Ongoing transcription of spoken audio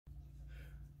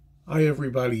Hi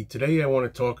everybody, today I want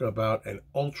to talk about an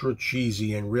ultra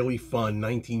cheesy and really fun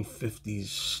 1950s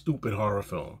stupid horror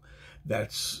film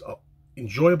that's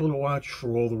enjoyable to watch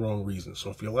for all the wrong reasons. So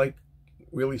if you like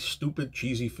really stupid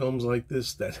cheesy films like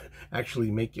this that actually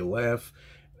make you laugh,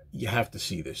 you have to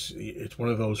see this. It's one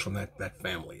of those from that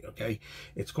family, okay?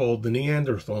 It's called The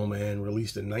Neanderthal Man,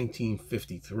 released in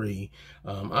 1953.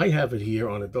 I have it here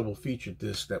on a double feature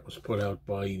disc that was put out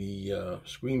by the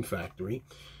Scream Factory.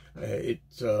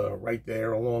 It's right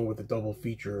there along with a double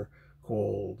feature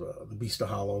called The Beast of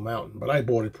Hollow Mountain. But I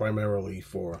bought it primarily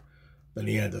for The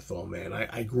Neanderthal Man.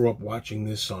 I grew up watching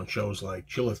this on shows like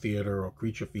Chiller Theater or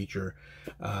Creature Feature,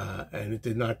 and it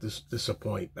did not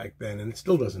disappoint back then, and it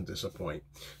still doesn't disappoint.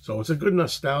 So it's a good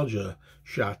nostalgia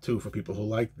shot, too, for people who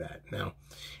like that. Now,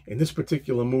 in this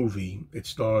particular movie, it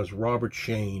stars Robert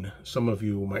Shayne. Some of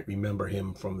you might remember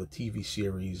him from the TV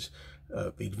series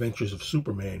The Adventures of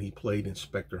Superman. He played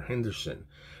Inspector Henderson.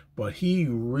 But he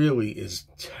really is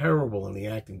terrible in the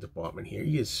acting department here.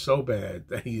 He is so bad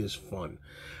that he is fun.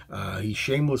 He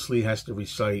shamelessly has to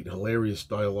recite hilarious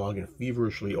dialogue and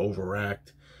feverishly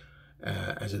overact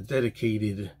as a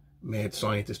dedicated mad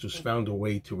scientist who's found a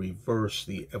way to reverse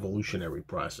the evolutionary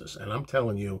process. And I'm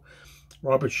telling you,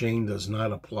 Robert Shayne does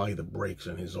not apply the brakes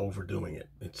in his overdoing it.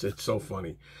 It's so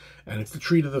funny. And it's the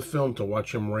treat of the film to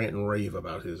watch him rant and rave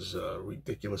about his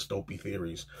ridiculous dopey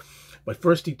theories. But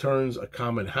first he turns a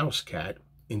common house cat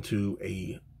into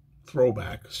a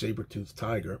throwback saber-toothed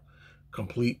tiger,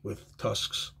 complete with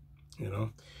tusks, you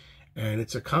know. And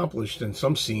it's accomplished in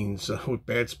some scenes with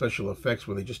bad special effects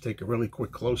where they just take a really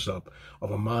quick close-up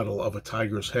of a model of a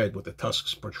tiger's head with the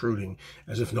tusks protruding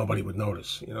as if nobody would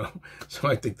notice, you know. So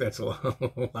I think that's a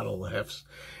lot of laughs.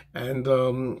 And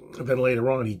then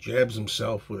later on, he jabs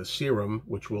himself with a serum,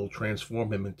 which will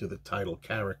transform him into the title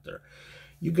character.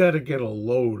 You got to get a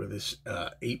load of this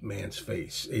ape-man's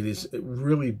face. It is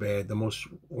really bad.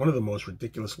 One of the most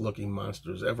ridiculous-looking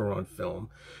monsters ever on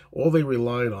film. All they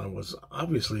relied on was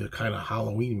obviously a kind of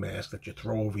Halloween mask that you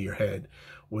throw over your head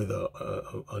with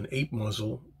an ape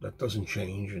muzzle that doesn't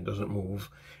change and doesn't move,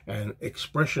 and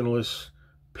expressionless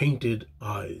painted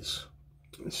eyes.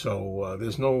 So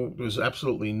there's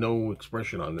absolutely no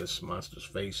expression on this monster's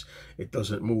face. It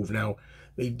doesn't move. Now,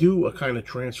 they do a kind of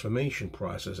transformation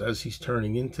process as he's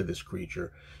turning into this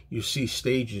creature. You see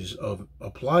stages of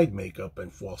applied makeup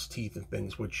and false teeth and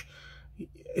things which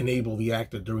enable the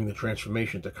actor during the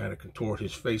transformation to kind of contort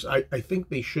his face. I think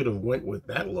they should have went with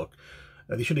that look.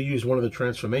 They should have used one of the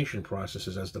transformation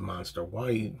processes as the monster.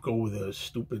 Why go with a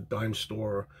stupid dime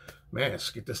store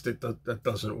mask? That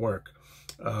doesn't work.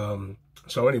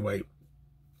 So anyway,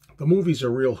 the movie's a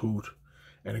real hoot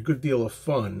and a good deal of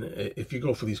fun if you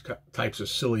go for these types of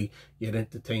silly yet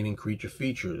entertaining creature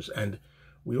features. And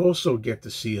we also get to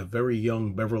see a very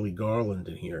young Beverly Garland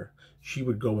in here. She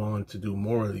would go on to do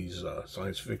more of these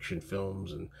science fiction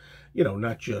films, and, you know,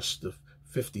 not just the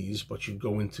 50s, but she'd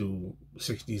go into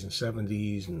 60s and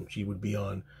 70s, and she would be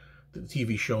on the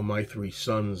TV show My Three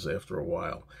Sons after a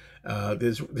while.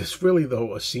 There's really,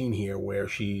 though, a scene here where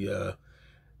she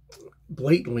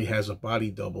blatantly has a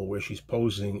body double where she's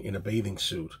posing in a bathing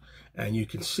suit, and you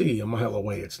can see a mile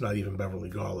away it's not even Beverly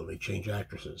Garland. They change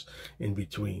actresses in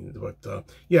between. But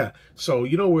yeah, so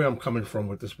you know where I'm coming from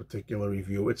with this particular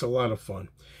review. It's a lot of fun,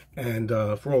 and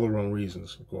for all the wrong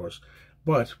reasons, of course.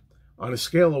 But on a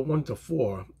scale of 1 to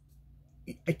 4,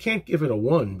 I can't give it a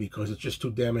 1 because it's just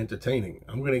too damn entertaining.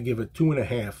 I'm going to give it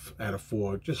 2.5 out of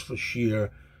 4 just for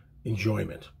sheer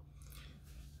enjoyment.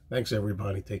 Thanks,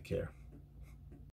 everybody. Take care.